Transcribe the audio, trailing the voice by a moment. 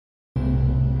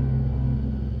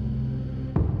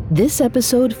This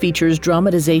episode features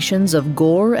dramatizations of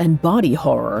gore and body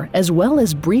horror, as well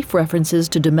as brief references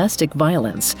to domestic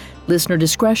violence. Listener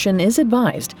discretion is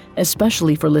advised,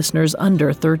 especially for listeners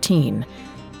under 13.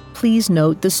 Please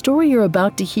note, the story you're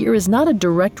about to hear is not a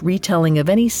direct retelling of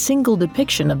any single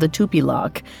depiction of the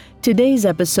Tupilaq. Today's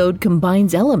episode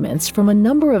combines elements from a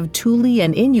number of Thule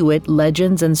and Inuit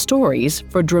legends and stories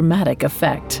for dramatic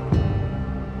effect.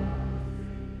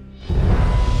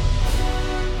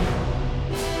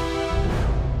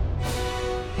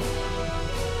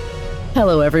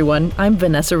 Hello everyone, I'm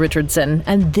Vanessa Richardson,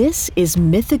 and this is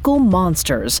Mythical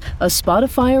Monsters, a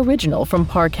Spotify original from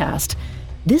Parcast.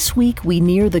 This week we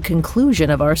near the conclusion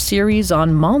of our series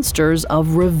on monsters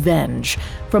of revenge.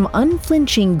 From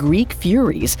unflinching Greek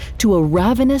furies to a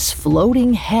ravenous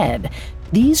floating head,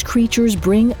 these creatures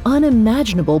bring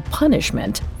unimaginable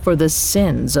punishment for the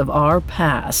sins of our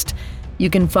past. You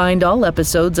can find all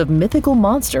episodes of Mythical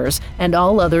Monsters and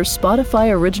all other Spotify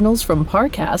originals from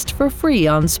Parcast for free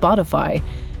on Spotify.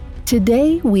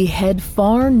 Today, we head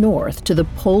far north to the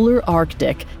polar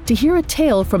Arctic to hear a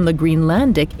tale from the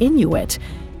Greenlandic Inuit.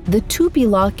 The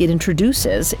Tupilaq it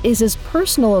introduces is as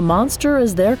personal a monster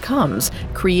as there comes,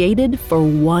 created for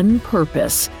one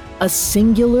purpose: a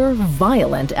singular,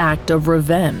 violent act of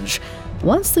revenge.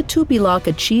 Once the Tupilaq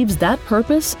achieves that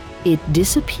purpose, it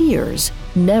disappears,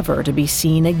 never to be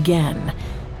seen again.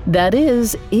 That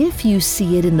is, if you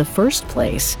see it in the first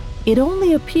place. It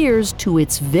only appears to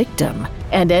its victim,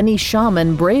 and any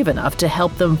shaman brave enough to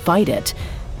help them fight it.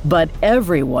 But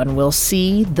everyone will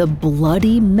see the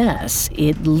bloody mess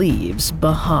it leaves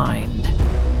behind.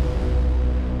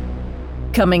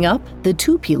 Coming up, the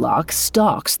Tupilaq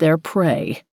stalks their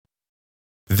prey.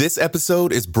 This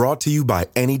episode is brought to you by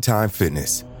Anytime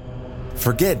Fitness.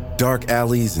 Forget dark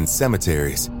alleys and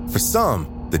cemeteries. For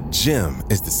some, the gym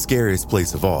is the scariest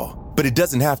place of all, but it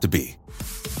doesn't have to be.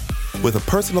 With a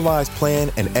personalized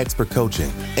plan and expert coaching,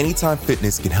 Anytime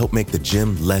Fitness can help make the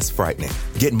gym less frightening.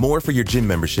 Get more for your gym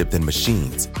membership than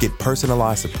machines. Get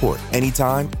personalized support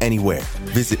anytime, anywhere.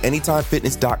 Visit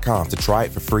AnytimeFitness.com to try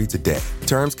it for free today.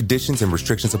 Terms, conditions, and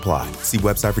restrictions apply. See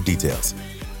website for details.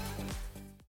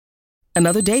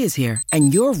 Another day is here,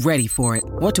 and you're ready for it.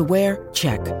 What to wear?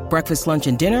 Check. Breakfast, lunch,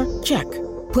 and dinner? Check.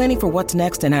 Planning for what's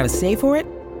next and how to save for it?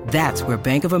 That's where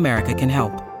Bank of America can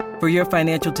help. For your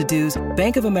financial to-dos,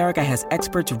 Bank of America has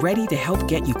experts ready to help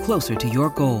get you closer to your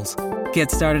goals.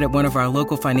 Get started at one of our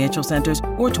local financial centers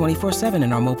or 24/7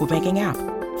 in our mobile banking app.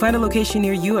 Find a location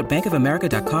near you at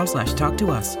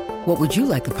bankofamerica.com/talktous. What would you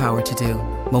like the power to do?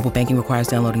 Mobile banking requires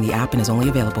downloading the app and is only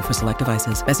available for select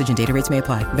devices. Message and data rates may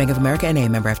apply. Bank of America N.A.,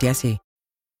 member FDIC.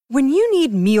 When you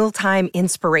need mealtime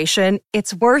inspiration,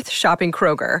 it's worth shopping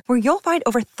Kroger, where you'll find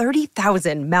over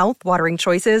 30,000 mouth-watering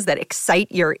choices that excite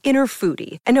your inner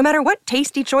foodie. And no matter what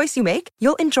tasty choice you make,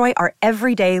 you'll enjoy our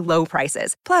everyday low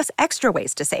prices, plus extra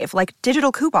ways to save, like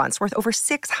digital coupons worth over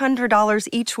 $600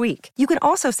 each week. You can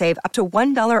also save up to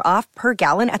 $1 off per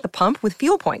gallon at the pump with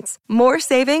fuel points. More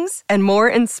savings and more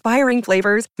inspiring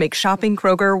flavors make shopping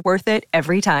Kroger worth it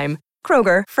every time.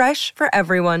 Kroger, fresh for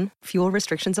everyone. Fuel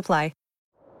restrictions apply.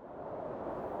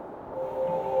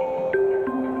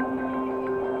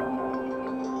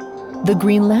 The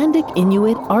Greenlandic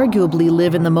Inuit arguably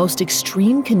live in the most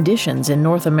extreme conditions in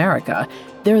North America.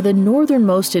 They're the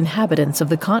northernmost inhabitants of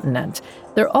the continent.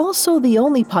 They're also the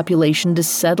only population to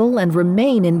settle and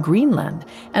remain in Greenland,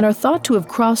 and are thought to have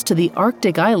crossed to the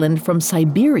Arctic island from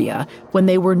Siberia when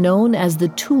they were known as the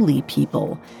Thule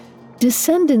people.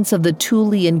 Descendants of the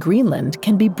Thule in Greenland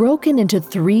can be broken into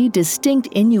 3 distinct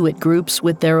Inuit groups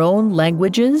with their own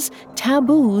languages,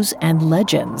 taboos, and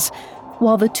legends.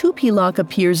 While the Tupilaq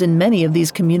appears in many of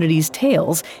these communities'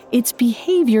 tales, its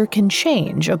behavior can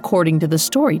change according to the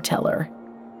storyteller.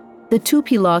 The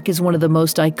Tupilaq is one of the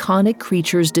most iconic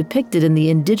creatures depicted in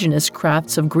the indigenous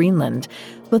crafts of Greenland,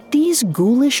 but these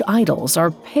ghoulish idols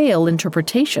are pale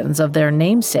interpretations of their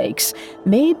namesakes,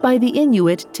 made by the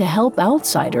Inuit to help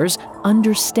outsiders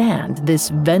understand this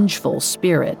vengeful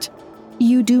spirit.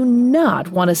 You do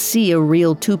not want to see a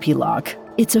real Tupilaq.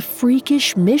 It's a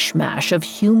freakish mishmash of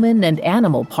human and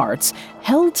animal parts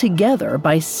held together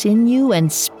by sinew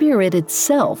and spirit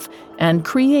itself and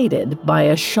created by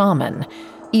a shaman.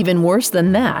 Even worse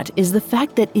than that is the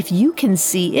fact that if you can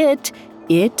see it,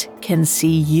 it can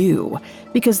see you,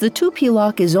 because the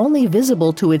Tupilaq is only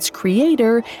visible to its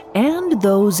creator and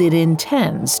those it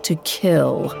intends to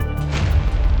kill.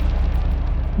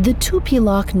 The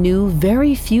Tupilaq knew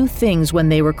very few things when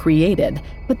they were created,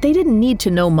 but they didn't need to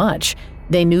know much.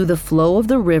 They knew the flow of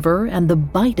the river and the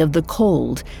bite of the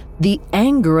cold, the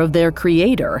anger of their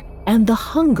creator, and the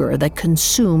hunger that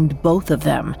consumed both of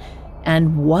them.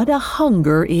 And what a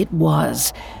hunger it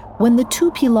was! When the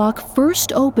Tupilaq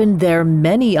first opened their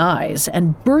many eyes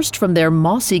and burst from their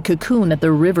mossy cocoon at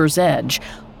the river's edge,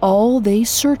 all they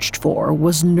searched for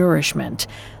was nourishment.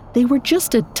 They were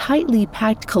just a tightly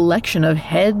packed collection of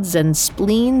heads and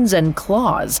spleens and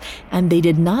claws, and they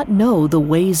did not know the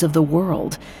ways of the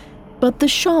world. But the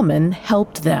shaman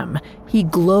helped them. He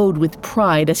glowed with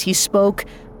pride as he spoke,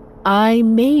 "I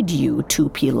made you,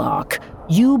 Tupilaq.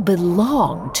 You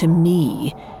belong to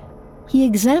me." He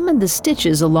examined the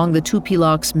stitches along the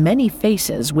Tupilaq's many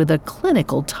faces with a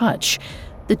clinical touch.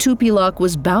 The Tupilaq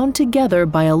was bound together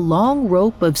by a long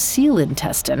rope of seal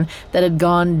intestine that had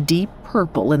gone deep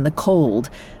purple in the cold,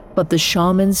 but the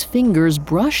shaman's fingers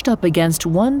brushed up against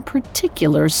one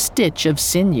particular stitch of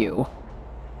sinew.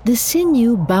 The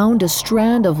sinew bound a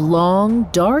strand of long,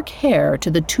 dark hair to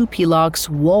the Tupilaq's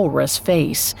walrus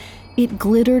face. It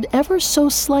glittered ever so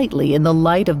slightly in the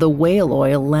light of the whale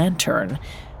oil lantern.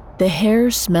 The hair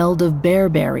smelled of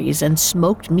bearberries and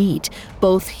smoked meat,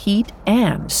 both heat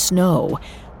and snow.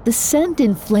 The scent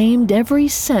inflamed every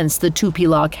sense the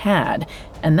Tupilaq had,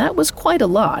 and that was quite a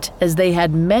lot, as they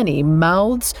had many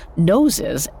mouths,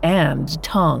 noses, and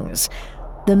tongues.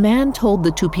 The man told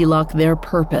the Tupilaq their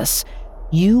purpose.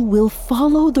 "You will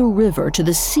follow the river to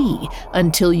the sea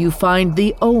until you find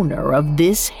the owner of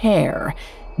this hair.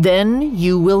 Then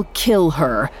you will kill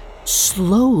her,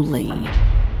 slowly."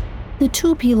 The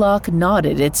Tupilaq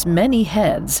nodded its many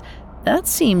heads. That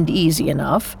seemed easy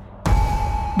enough.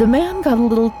 The man got a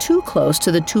little too close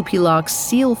to the Tupilaq's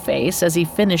seal face as he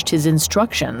finished his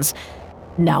instructions.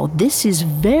 "Now this is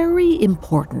very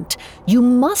important. You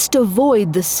must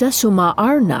avoid the Sesuma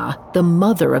Arna, the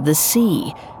mother of the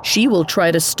sea. She will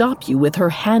try to stop you with her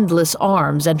handless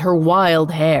arms and her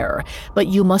wild hair, but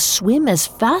you must swim as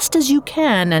fast as you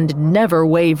can and never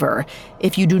waver.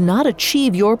 If you do not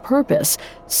achieve your purpose,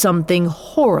 something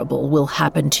horrible will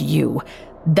happen to you.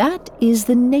 That is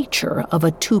the nature of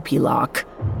a Tupilaq."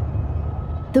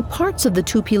 The parts of the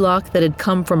Tupilaq that had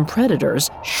come from predators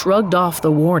shrugged off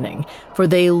the warning, for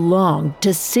they longed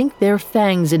to sink their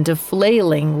fangs into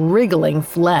flailing, wriggling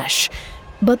flesh.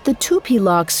 But the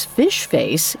Tupilaq's fish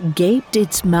face gaped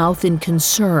its mouth in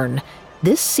concern.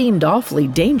 This seemed awfully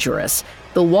dangerous.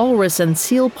 The walrus and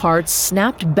seal parts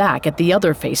snapped back at the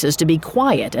other faces to be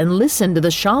quiet and listen to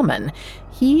the shaman.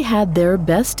 He had their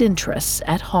best interests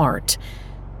at heart.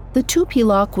 The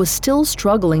Tupilaq was still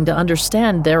struggling to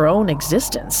understand their own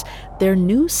existence, their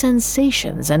new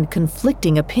sensations and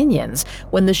conflicting opinions,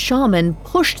 when the shaman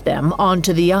pushed them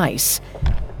onto the ice.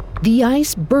 The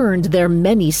ice burned their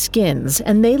many skins,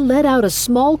 and they let out a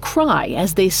small cry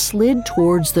as they slid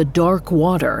towards the dark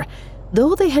water.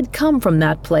 Though they had come from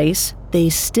that place, they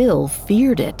still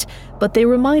feared it, but they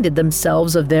reminded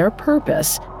themselves of their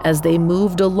purpose as they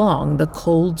moved along the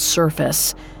cold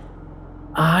surface.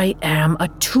 "I am a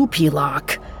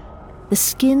Tupilaq." The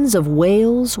skins of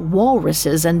whales,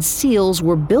 walruses, and seals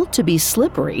were built to be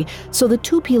slippery, so the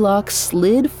Tupilaq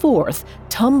slid forth,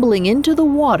 tumbling into the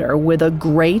water with a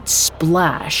great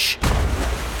splash.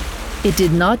 It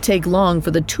did not take long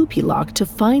for the Tupilaq to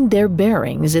find their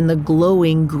bearings in the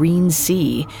glowing green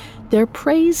sea. Their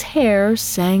prey's hair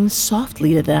sang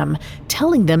softly to them,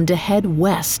 telling them to head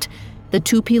west. The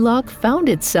Tupilaq found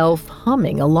itself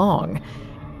humming along.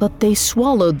 But they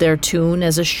swallowed their tune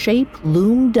as a shape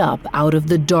loomed up out of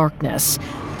the darkness.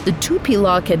 The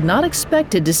Tupilaq had not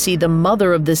expected to see the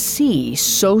mother of the sea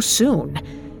so soon.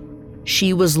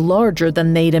 She was larger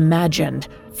than they'd imagined,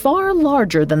 far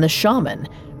larger than the shaman.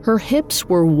 Her hips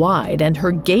were wide and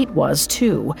her gait was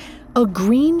too. A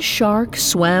green shark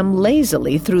swam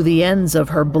lazily through the ends of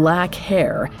her black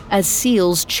hair as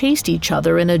seals chased each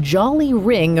other in a jolly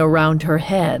ring around her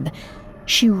head.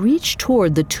 She reached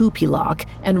toward the Tupilaq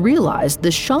and realized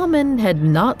the shaman had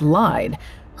not lied.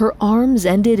 Her arms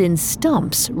ended in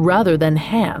stumps rather than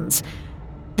hands.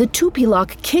 The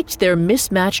Tupilaq kicked their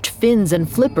mismatched fins and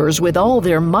flippers with all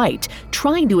their might,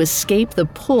 trying to escape the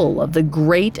pull of the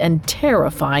great and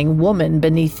terrifying woman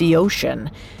beneath the ocean.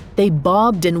 They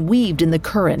bobbed and weaved in the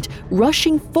current,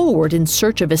 rushing forward in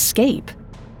search of escape.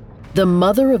 The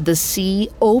mother of the sea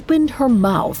opened her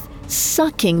mouth,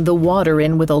 sucking the water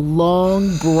in with a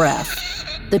long breath.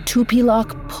 The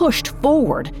Tupilaq pushed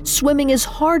forward, swimming as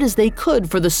hard as they could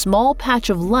for the small patch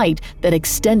of light that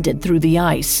extended through the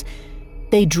ice.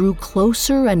 They drew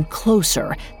closer and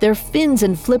closer, their fins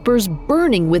and flippers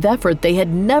burning with effort they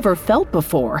had never felt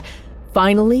before.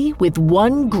 Finally, with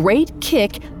one great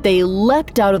kick, they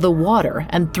leapt out of the water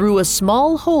and through a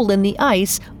small hole in the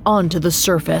ice onto the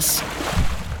surface.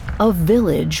 A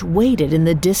village waited in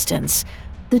the distance.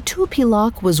 The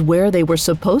Tupilaq was where they were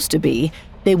supposed to be,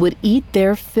 They would eat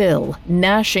their fill,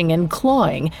 gnashing and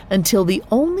clawing, until the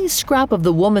only scrap of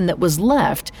the woman that was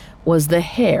left was the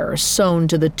hair sewn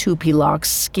to the Tupilaq's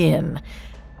skin.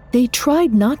 They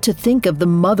tried not to think of the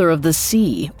Mother of the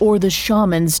Sea or the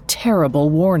shaman's terrible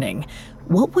warning.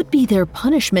 What would be their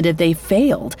punishment if they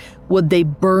failed? Would they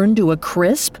burn to a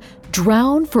crisp,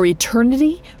 drown for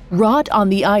eternity, rot on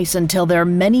the ice until their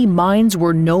many minds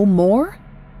were no more?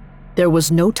 There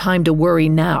was no time to worry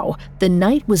now. The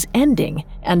night was ending,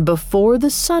 and before the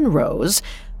sun rose,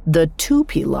 the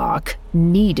Tupilaq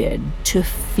needed to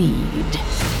feed.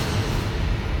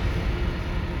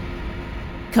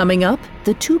 Coming up,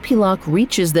 the Tupilaq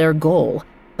reaches their goal,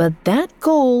 but that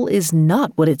goal is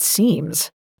not what it seems.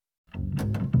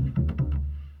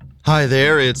 Hi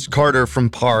there, it's Carter from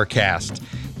Parcast.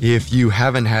 If you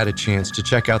haven't had a chance to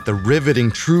check out the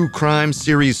riveting true crime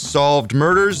series Solved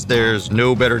Murders, there's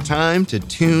no better time to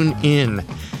tune in.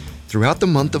 Throughout the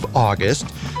month of August,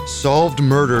 Solved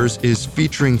Murders is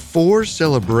featuring 4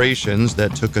 celebrations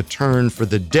that took a turn for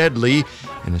the deadly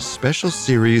in a special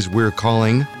series we're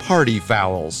calling Party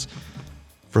Fouls.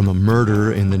 From a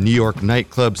murder in the New York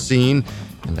nightclub scene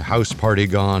and a house party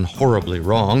gone horribly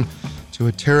wrong, to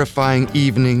a terrifying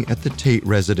evening at the Tate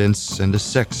residence and a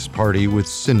sex party with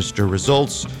sinister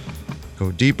results,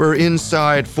 go deeper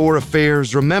inside 4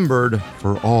 affairs remembered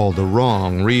for all the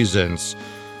wrong reasons.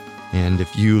 And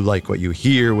if you like what you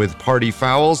hear with Party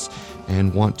Fouls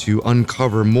and want to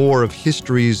uncover more of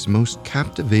history's most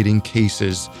captivating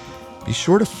cases, be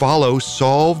sure to follow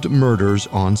Solved Murders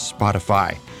on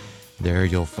Spotify. There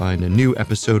you'll find a new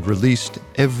episode released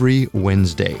every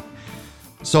Wednesday.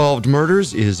 Solved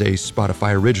Murders is a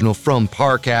Spotify original from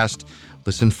Parcast.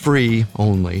 Listen free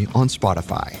only on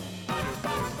Spotify.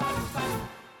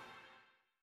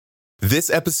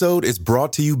 This episode is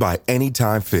brought to you by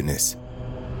Anytime Fitness.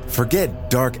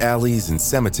 Forget dark alleys and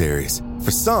cemeteries.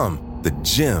 For some, the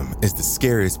gym is the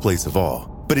scariest place of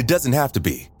all, but it doesn't have to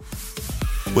be.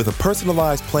 With a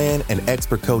personalized plan and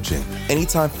expert coaching,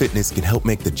 Anytime Fitness can help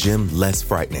make the gym less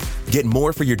frightening. Get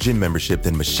more for your gym membership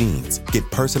than machines. Get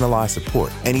personalized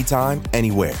support anytime,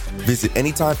 anywhere. Visit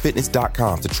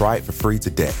AnytimeFitness.com to try it for free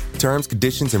today. Terms,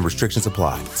 conditions, and restrictions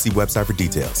apply. See website for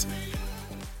details.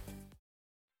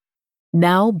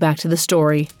 Now back to the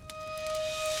story.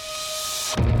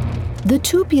 The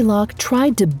Tupilaq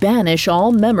tried to banish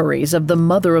all memories of the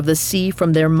Mother of the Sea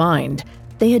from their mind.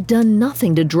 They had done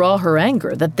nothing to draw her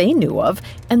anger that they knew of,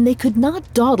 and they could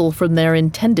not dawdle from their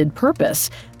intended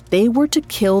purpose. They were to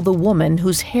kill the woman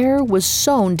whose hair was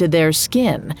sewn to their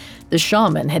skin. The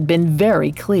shaman had been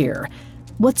very clear.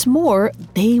 What's more,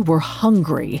 they were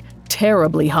hungry,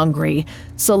 terribly hungry.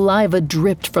 Saliva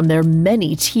dripped from their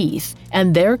many teeth,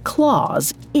 and their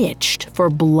claws itched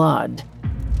for blood.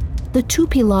 The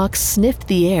Tupilaq sniffed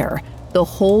the air. The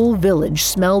whole village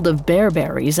smelled of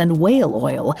bearberries and whale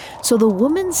oil, so the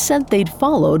woman's scent they'd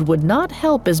followed would not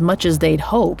help as much as they'd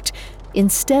hoped.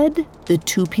 Instead, the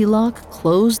Tupilaq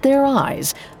closed their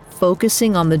eyes,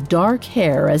 focusing on the dark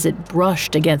hair as it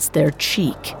brushed against their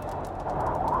cheek.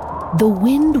 The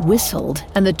wind whistled,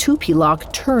 and the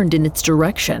Tupilaq turned in its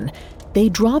direction. They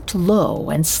dropped low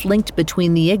and slinked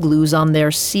between the igloos on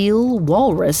their seal,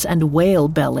 walrus, and whale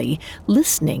belly,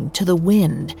 listening to the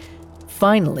wind.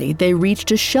 Finally, they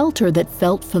reached a shelter that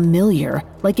felt familiar,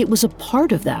 like it was a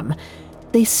part of them.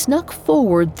 They snuck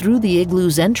forward through the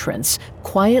igloo's entrance,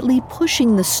 quietly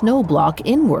pushing the snow block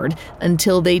inward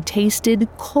until they tasted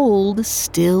cold,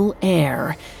 still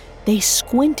air. They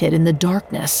squinted in the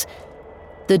darkness.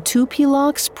 The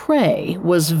Tupilaq's prey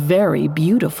was very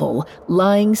beautiful,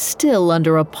 lying still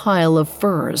under a pile of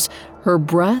furs, her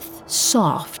breath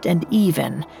soft and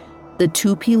even. The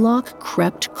Tupilaq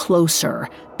crept closer,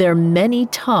 their many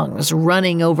tongues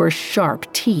running over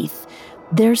sharp teeth.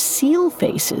 Their seal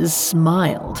faces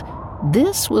smiled.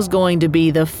 This was going to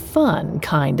be the fun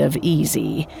kind of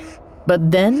easy.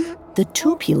 But then the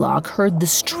Tupilaq heard the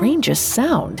strangest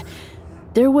sound.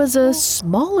 There was a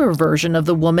smaller version of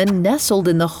the woman nestled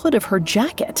in the hood of her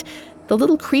jacket. The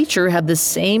little creature had the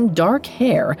same dark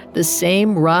hair, the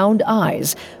same round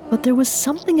eyes, but there was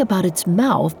something about its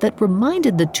mouth that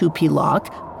reminded the Tupilaq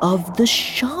of the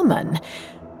shaman.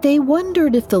 They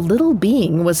wondered if the little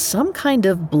being was some kind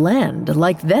of blend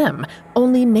like them,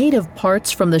 only made of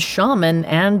parts from the shaman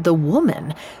and the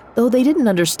woman, though they didn't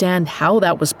understand how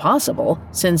that was possible,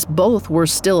 since both were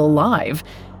still alive.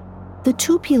 The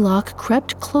Tupilaq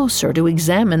crept closer to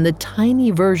examine the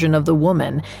tiny version of the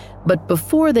woman, but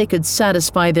before they could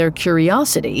satisfy their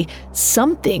curiosity,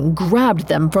 something grabbed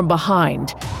them from behind.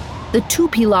 The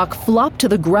Tupilaq flopped to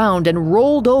the ground and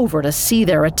rolled over to see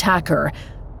their attacker.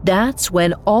 That's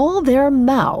when all their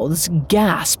mouths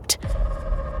gasped.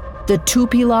 The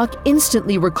Tupilaq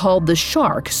instantly recalled the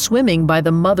shark swimming by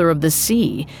the mother of the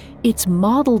sea. Its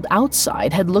mottled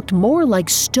outside had looked more like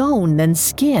stone than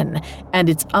skin, and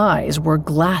its eyes were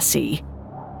glassy.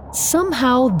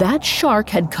 Somehow, that shark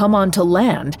had come onto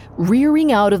land,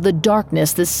 rearing out of the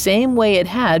darkness the same way it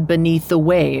had beneath the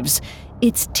waves.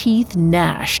 Its teeth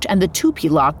gnashed, and the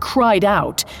Tupilaq cried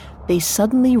out. They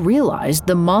suddenly realized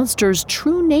the monster's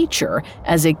true nature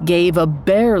as it gave a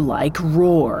bear-like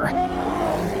roar.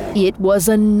 It was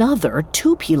another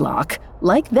Tupilaq,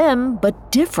 like them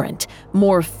but different,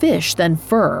 more fish than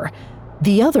fur.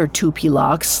 The other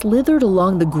Tupilaq slithered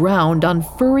along the ground on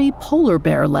furry polar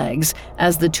bear legs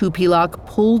as the Tupilaq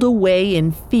pulled away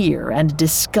in fear and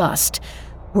disgust.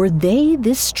 Were they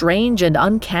this strange and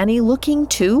uncanny looking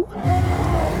too?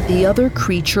 The other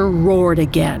creature roared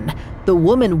again. The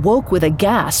woman woke with a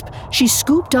gasp. She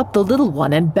scooped up the little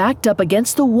one and backed up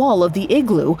against the wall of the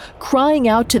igloo, crying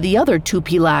out to the other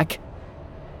Tupilaq,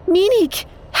 "Minik,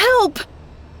 help!"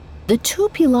 The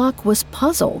Tupilaq was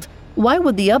puzzled. Why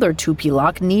would the other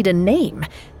Tupilaq need a name?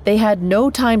 They had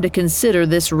no time to consider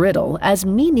this riddle as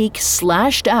Minik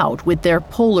slashed out with their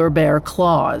polar bear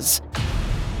claws.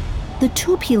 The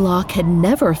Tupilaq had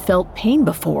never felt pain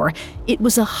before. It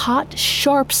was a hot,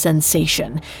 sharp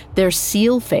sensation. Their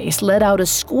seal face let out a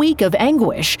squeak of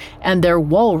anguish, and their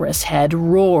walrus head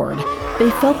roared. They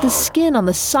felt the skin on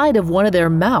the side of one of their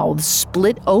mouths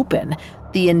split open.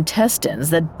 The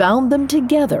intestines that bound them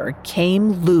together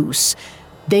came loose.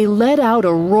 They let out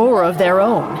a roar of their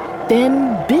own,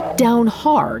 then bit down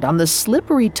hard on the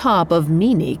slippery top of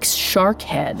Minik's shark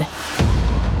head.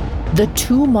 The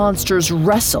two monsters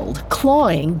wrestled,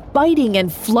 clawing, biting, and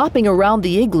flopping around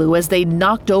the igloo as they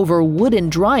knocked over wooden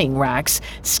drying racks,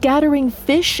 scattering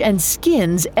fish and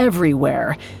skins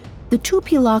everywhere. The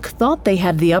Tupilaq thought they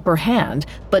had the upper hand,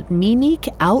 but Minik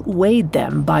outweighed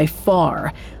them by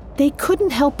far. They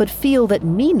couldn't help but feel that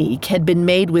Minik had been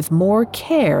made with more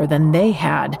care than they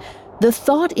had. The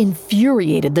thought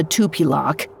infuriated the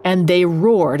Tupilaq, and they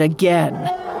roared again.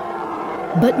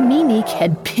 But Minik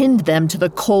had pinned them to the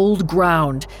cold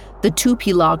ground. The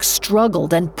Tupilaq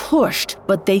struggled and pushed,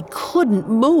 but they couldn't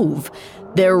move.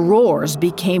 Their roars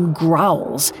became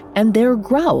growls, and their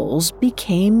growls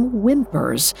became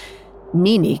whimpers.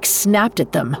 Minik snapped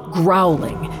at them,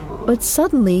 growling. But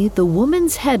suddenly, the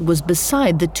woman's head was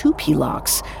beside the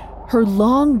Tupilaq's. Her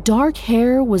long, dark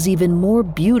hair was even more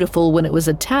beautiful when it was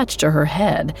attached to her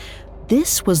head.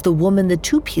 This was the woman the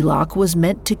Tupilaq was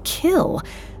meant to kill.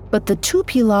 But the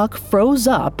Tupilaq froze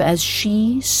up as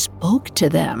she spoke to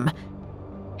them.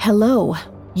 "Hello,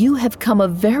 you have come a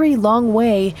very long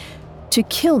way to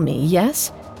kill me,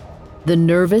 yes?" The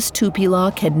nervous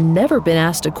Tupilaq had never been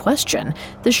asked a question.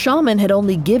 The shaman had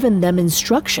only given them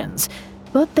instructions,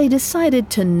 but they decided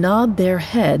to nod their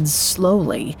heads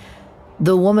slowly.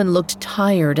 The woman looked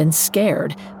tired and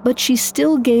scared, but she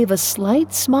still gave a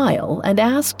slight smile and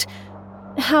asked,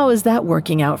 "How is that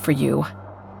working out for you?"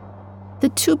 The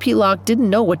Tupilaq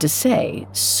didn't know what to say,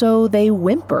 so they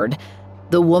whimpered.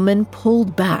 The woman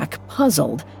pulled back,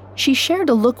 puzzled. She shared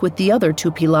a look with the other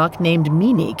Tupilaq named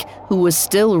Minik, who was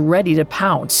still ready to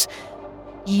pounce.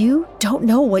 "You don't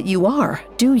know what you are,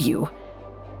 do you?"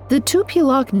 The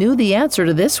Tupilaq knew the answer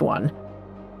to this one.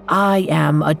 "I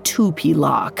am a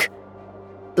Tupilaq."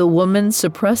 The woman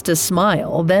suppressed a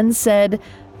smile, then said,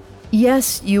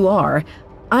 "Yes, you are.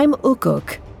 I'm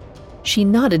Ukuk." She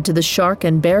nodded to the shark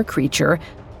and bear creature.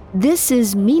 "This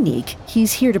is Minik.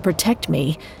 He's here to protect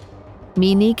me."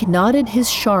 Minik nodded his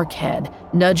shark head,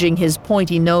 nudging his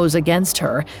pointy nose against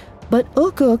her, but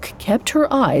Ukuk kept her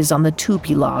eyes on the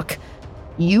Tupilaq.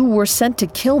 "You were sent to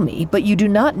kill me, but you do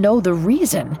not know the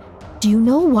reason. Do you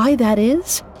know why that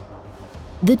is?"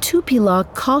 The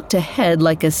Tupilaq cocked a head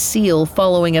like a seal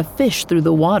following a fish through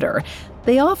the water.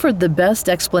 They offered the best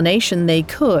explanation they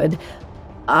could.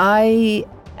 "I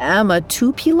am a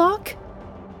Tupilaq?"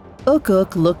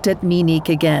 Ukuk looked at Minik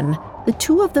again. The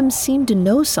two of them seemed to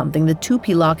know something the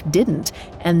Tupilaq didn't,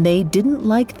 and they didn't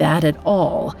like that at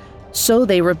all. So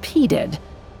they repeated,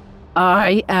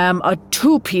 "I am a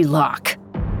Tupilaq."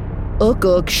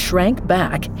 Ukuk shrank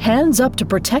back, hands up to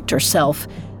protect herself.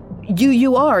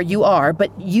 You are,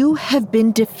 but you have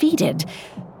been defeated.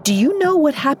 Do you know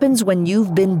what happens when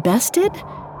you've been bested?"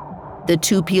 The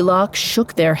Tupilaq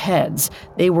shook their heads.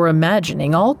 They were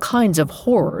imagining all kinds of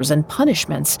horrors and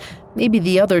punishments. Maybe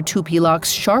the other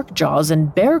Tupilaq's shark jaws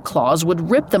and bear claws would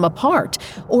rip them apart,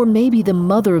 or maybe the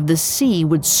mother of the sea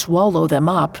would swallow them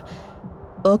up.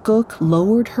 Ukuk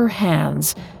lowered her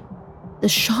hands. "The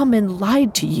shaman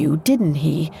lied to you, didn't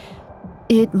he?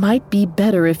 It might be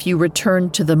better if you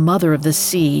returned to the mother of the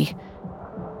sea."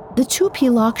 The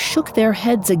Tupilaq shook their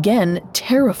heads again,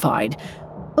 terrified.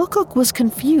 Ukuk was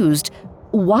confused.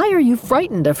 "Why are you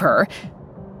frightened of her?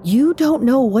 You don't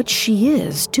know what she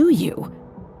is, do you?"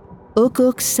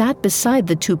 Ukuk sat beside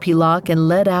the Tupilaq and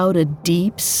let out a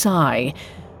deep sigh.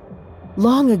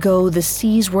 Long ago, the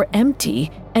seas were empty.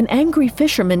 An angry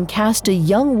fisherman cast a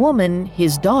young woman,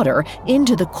 his daughter,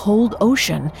 into the cold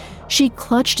ocean. She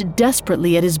clutched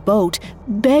desperately at his boat,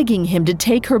 begging him to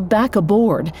take her back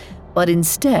aboard. But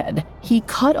instead, he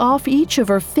cut off each of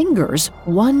her fingers,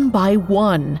 one by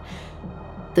one.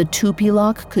 The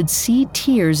Tupilaq could see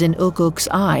tears in Ukuk's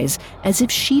eyes, as if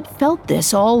she'd felt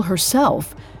this all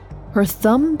herself. Her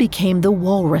thumb became the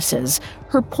walruses,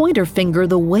 her pointer finger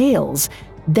the whales.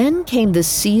 Then came the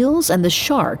seals and the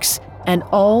sharks, and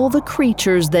all the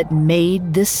creatures that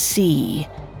made the sea.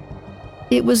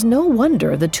 It was no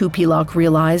wonder the Tupilaq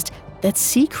realized that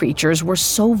sea creatures were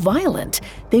so violent.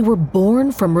 They were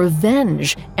born from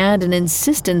revenge and an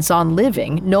insistence on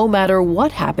living no matter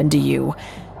what happened to you.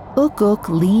 Ukuk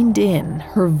leaned in,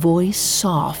 her voice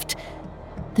soft.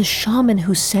 "The shaman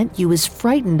who sent you is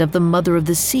frightened of the mother of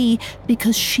the sea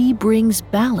because she brings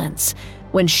balance.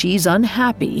 When she's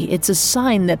unhappy, it's a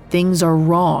sign that things are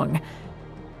wrong."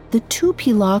 The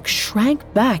Tupilaq shrank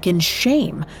back in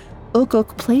shame.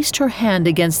 Ukuk placed her hand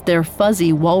against their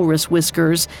fuzzy walrus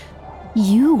whiskers.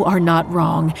 "You are not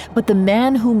wrong, but the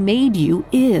man who made you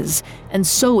is, and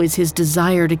so is his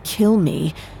desire to kill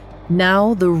me.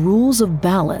 Now the rules of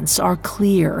balance are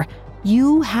clear.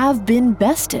 You have been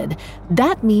bested.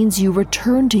 That means you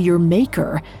return to your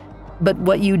maker. But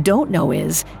what you don't know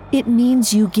is, it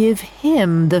means you give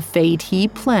him the fate he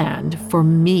planned for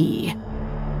me."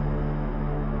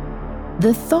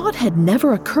 The thought had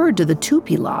never occurred to the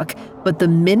Tupilaq, but the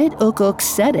minute Ukuk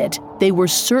said it, they were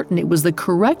certain it was the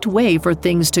correct way for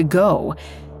things to go.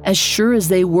 As sure as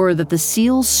they were that the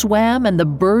seals swam and the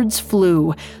birds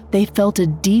flew, they felt a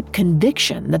deep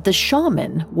conviction that the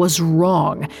shaman was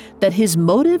wrong, that his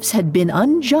motives had been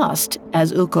unjust,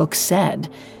 as Ukuk said.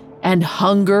 And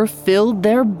hunger filled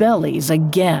their bellies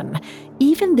again.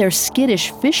 Even their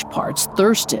skittish fish parts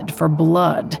thirsted for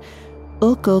blood.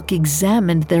 Ukuk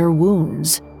examined their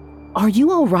wounds. "Are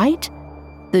you all right?"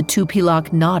 The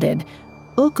Tupilaq nodded.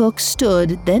 Ukuk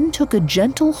stood, then took a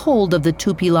gentle hold of the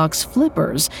Tupilaq's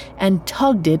flippers and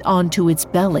tugged it onto its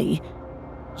belly.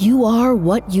 "You are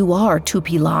what you are,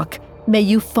 Tupilaq. May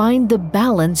you find the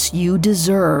balance you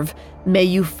deserve. May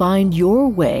you find your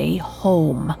way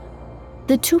home."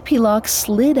 The Tupilaq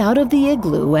slid out of the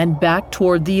igloo and back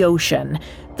toward the ocean.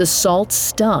 The salt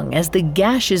stung as the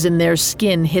gashes in their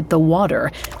skin hit the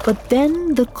water, but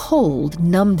then the cold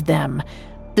numbed them.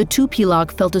 The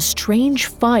Tupilaq felt a strange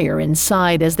fire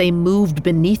inside as they moved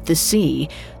beneath the sea.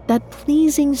 That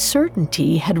pleasing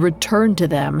certainty had returned to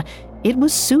them. It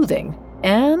was soothing,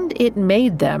 and it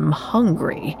made them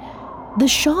hungry. The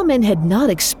shaman had not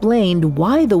explained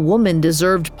why the woman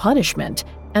deserved punishment,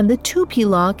 and the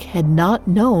Tupilaq had not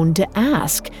known to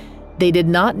ask. They did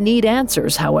not need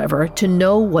answers, however, to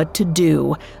know what to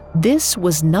do. This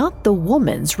was not the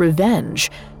woman's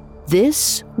revenge.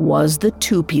 This was the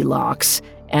Tupilaq's,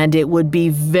 and it would be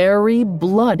very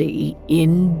bloody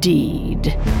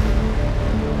indeed.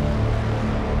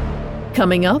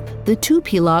 Coming up, the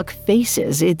Tupilaq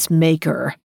faces its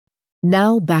maker.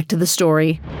 Now back to the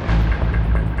story.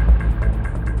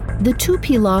 The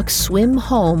Tupilaq's swim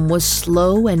home was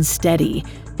slow and steady.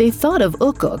 They thought of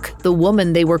Ukuk, the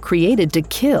woman they were created to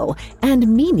kill, and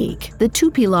Minik, the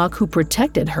Tupilaq who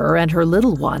protected her and her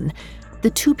little one. The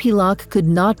Tupilaq could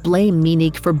not blame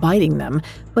Minik for biting them,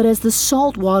 but as the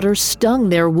salt water stung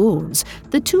their wounds,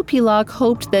 the Tupilaq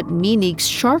hoped that Minik's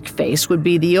shark face would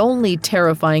be the only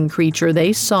terrifying creature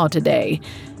they saw today.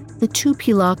 The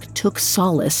Tupilaq took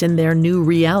solace in their new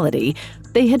reality.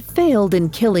 They had failed in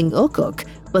killing Ukuk,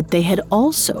 but they had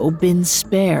also been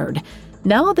spared.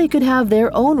 Now they could have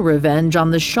their own revenge on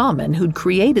the shaman who'd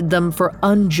created them for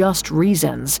unjust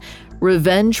reasons.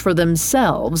 Revenge for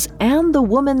themselves and the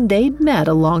woman they'd met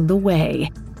along the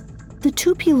way. The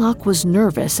Tupilaq was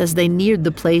nervous as they neared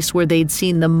the place where they'd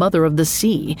seen the mother of the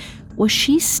sea. Was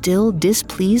she still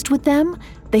displeased with them?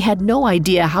 They had no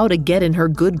idea how to get in her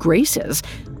good graces.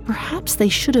 Perhaps they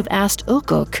should have asked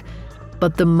Ukuk.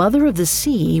 But the mother of the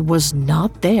sea was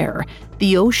not there.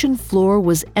 The ocean floor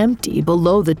was empty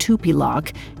below the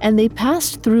Tupilaq, and they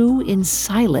passed through in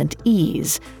silent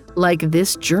ease, like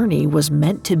this journey was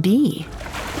meant to be.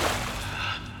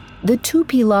 The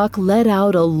Tupilaq let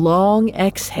out a long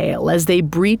exhale as they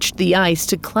breached the ice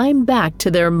to climb back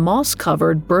to their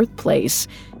moss-covered birthplace.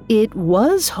 It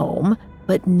was home,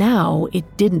 but now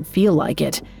it didn't feel like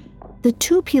it. The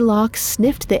Tupilaq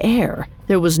sniffed the air.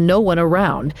 There was no one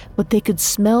around, but they could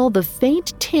smell the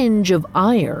faint tinge of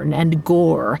iron and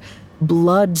gore.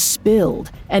 Blood spilled,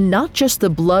 and not just the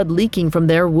blood leaking from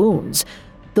their wounds.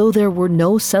 Though there were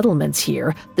no settlements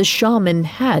here, the shaman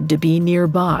had to be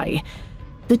nearby.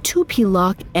 The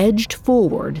Tupilaq edged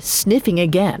forward, sniffing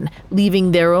again,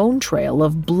 leaving their own trail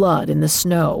of blood in the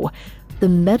snow. The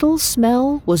metal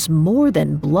smell was more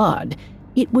than blood.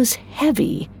 It was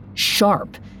heavy,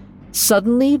 sharp.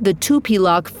 Suddenly, the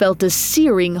Tupilaq felt a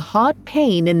searing hot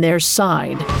pain in their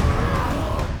side.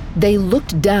 They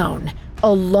looked down.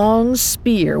 A long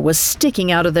spear was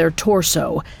sticking out of their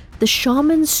torso. The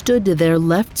shaman stood to their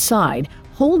left side,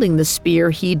 holding the spear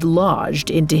he'd lodged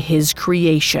into his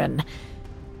creation.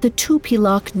 The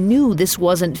Tupilaq knew this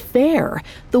wasn't fair.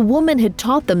 The woman had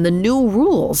taught them the new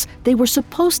rules. They were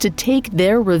supposed to take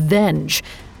their revenge.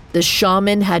 The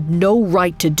shaman had no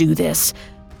right to do this.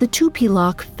 The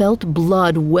Tupilaq felt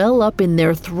blood well up in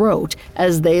their throat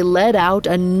as they let out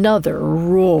another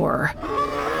roar.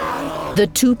 The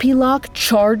Tupilaq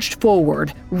charged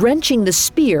forward, wrenching the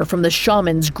spear from the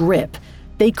shaman's grip.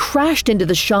 They crashed into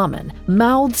the shaman,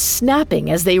 mouths snapping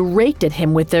as they raked at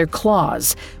him with their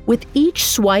claws. With each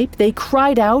swipe, they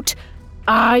cried out,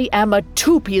 "I am a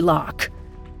Tupilaq!"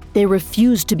 They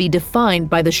refused to be defined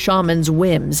by the shaman's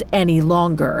whims any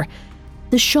longer.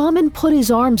 The shaman put his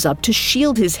arms up to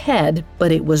shield his head,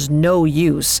 but it was no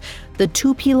use. The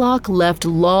Tupilaq left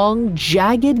long,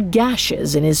 jagged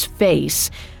gashes in his face.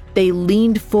 They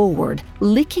leaned forward,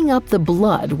 licking up the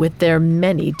blood with their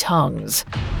many tongues.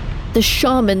 The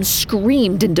shaman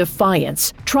screamed in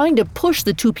defiance, trying to push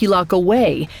the Tupilaq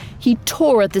away. He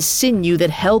tore at the sinew that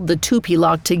held the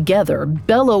Tupilaq together,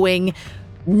 bellowing,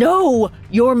 "No,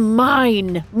 you're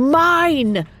mine,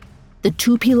 mine!" The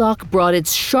Tupilaq brought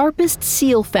its sharpest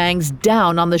seal fangs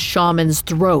down on the shaman's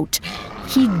throat.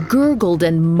 He gurgled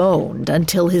and moaned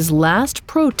until his last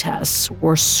protests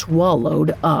were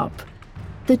swallowed up.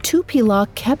 The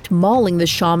Tupilaq kept mauling the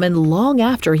shaman long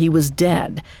after he was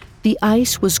dead. The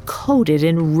ice was coated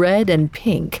in red and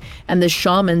pink, and the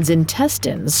shaman's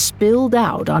intestines spilled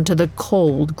out onto the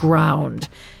cold ground.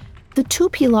 The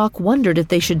Tupilaq wondered if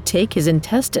they should take his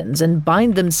intestines and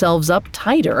bind themselves up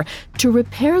tighter to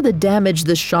repair the damage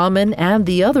the shaman and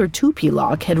the other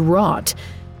Tupilaq had wrought.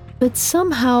 But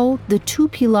somehow the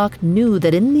Tupilaq knew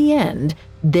that in the end,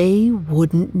 they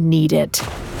wouldn't need it.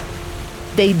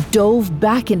 They dove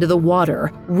back into the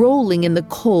water, rolling in the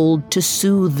cold to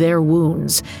soothe their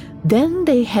wounds. Then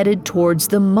they headed towards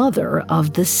the mother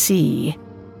of the sea.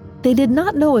 They did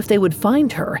not know if they would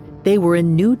find her. They were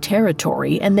in new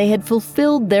territory and they had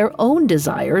fulfilled their own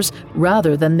desires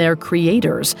rather than their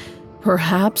creators.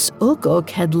 Perhaps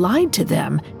Ukuk had lied to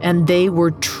them and they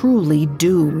were truly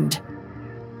doomed.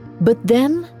 But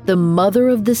then the mother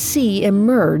of the sea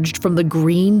emerged from the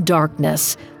green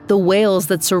darkness. The whales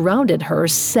that surrounded her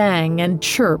sang and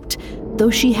chirped. Though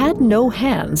she had no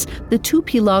hands, the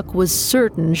Tupilaq was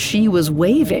certain she was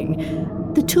waving.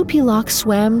 The Tupilaq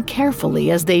swam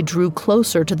carefully as they drew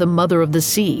closer to the mother of the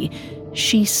sea.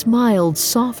 She smiled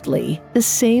softly, the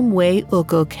same way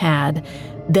Ukuk had.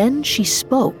 Then she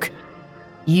spoke.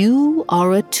 "You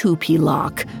are a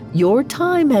Tupilaq. Your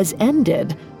time has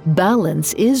ended.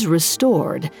 Balance is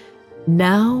restored.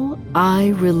 Now I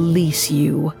release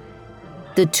you."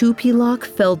 The Tupilaq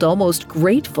felt almost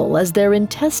grateful as their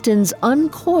intestines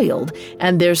uncoiled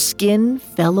and their skin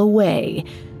fell away.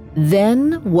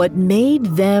 Then what made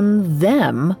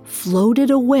them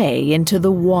floated away into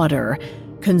the water,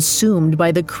 consumed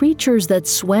by the creatures that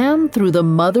swam through the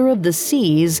mother of the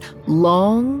sea's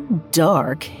long,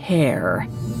 dark hair.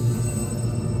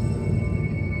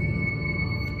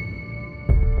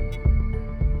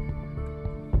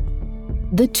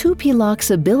 The Tupilaq's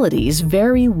abilities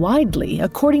vary widely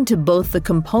according to both the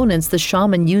components the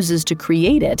shaman uses to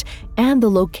create it and the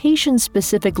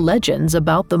location-specific legends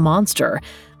about the monster,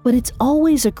 but it's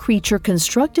always a creature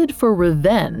constructed for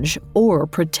revenge or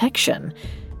protection.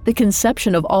 The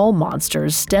conception of all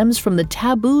monsters stems from the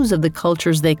taboos of the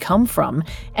cultures they come from,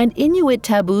 and Inuit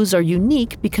taboos are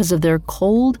unique because of their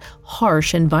cold,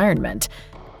 harsh environment.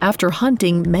 After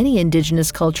hunting, many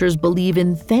indigenous cultures believe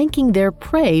in thanking their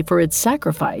prey for its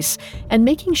sacrifice and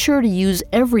making sure to use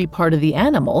every part of the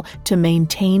animal to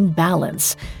maintain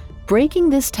balance.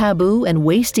 Breaking this taboo and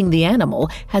wasting the animal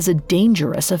has a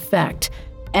dangerous effect,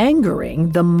 angering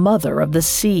the mother of the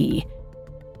sea.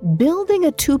 Building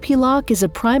a Tupilaq is a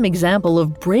prime example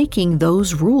of breaking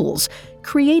those rules.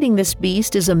 Creating this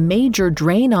beast is a major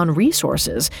drain on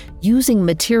resources, using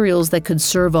materials that could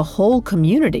serve a whole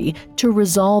community to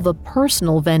resolve a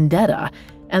personal vendetta,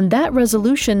 and that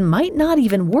resolution might not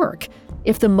even work.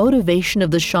 If the motivation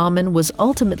of the shaman was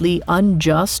ultimately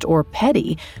unjust or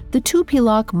petty, the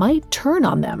Tupilaq might turn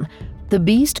on them. The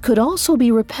beast could also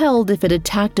be repelled if it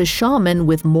attacked a shaman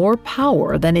with more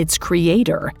power than its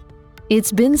creator.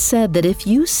 It's been said that if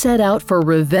you set out for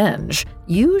revenge,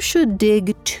 you should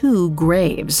dig 2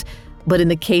 graves. But in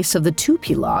the case of the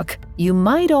Tupilaq, you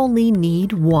might only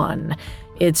need 1.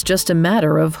 It's just a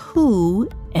matter of who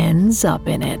ends up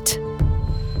in it.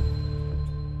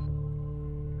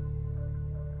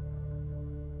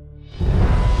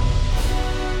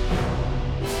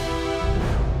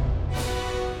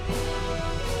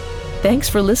 Thanks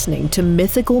for listening to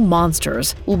Mythical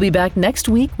Monsters. We'll be back next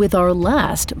week with our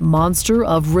last Monster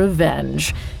of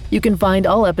Revenge. You can find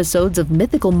all episodes of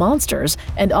Mythical Monsters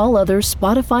and all other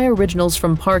Spotify originals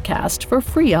from Parcast for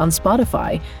free on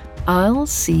Spotify. I'll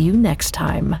see you next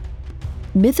time.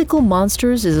 Mythical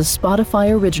Monsters is a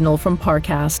Spotify original from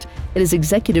Parcast. It is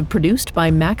executive produced by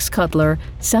Max Cutler,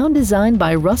 sound designed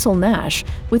by Russell Nash,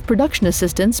 with production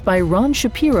assistance by Ron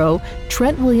Shapiro,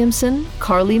 Trent Williamson,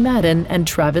 Carly Madden, and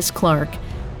Travis Clark.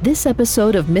 This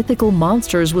episode of Mythical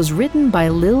Monsters was written by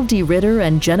Lil D. Ritter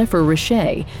and Jennifer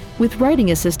Richey, with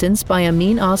writing assistance by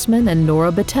Amin Osman and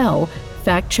Nora Battelle,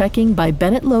 fact-checking by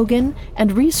Bennett Logan,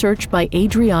 and research by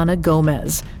Adriana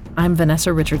Gomez. I'm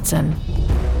Vanessa Richardson.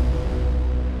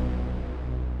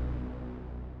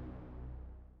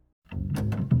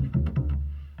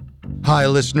 Hi,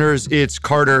 listeners, it's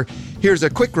Carter. Here's a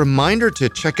quick reminder to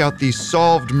check out the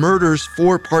Solved Murders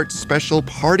 4-part special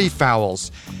Party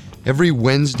Fouls. Every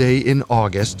Wednesday in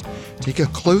August, take a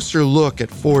closer look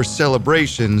at 4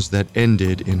 celebrations that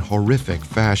ended in horrific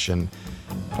fashion.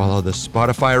 Follow the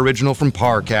Spotify original from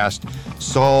Parcast,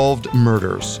 Solved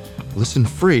Murders. Listen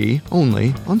free only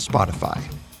on Spotify.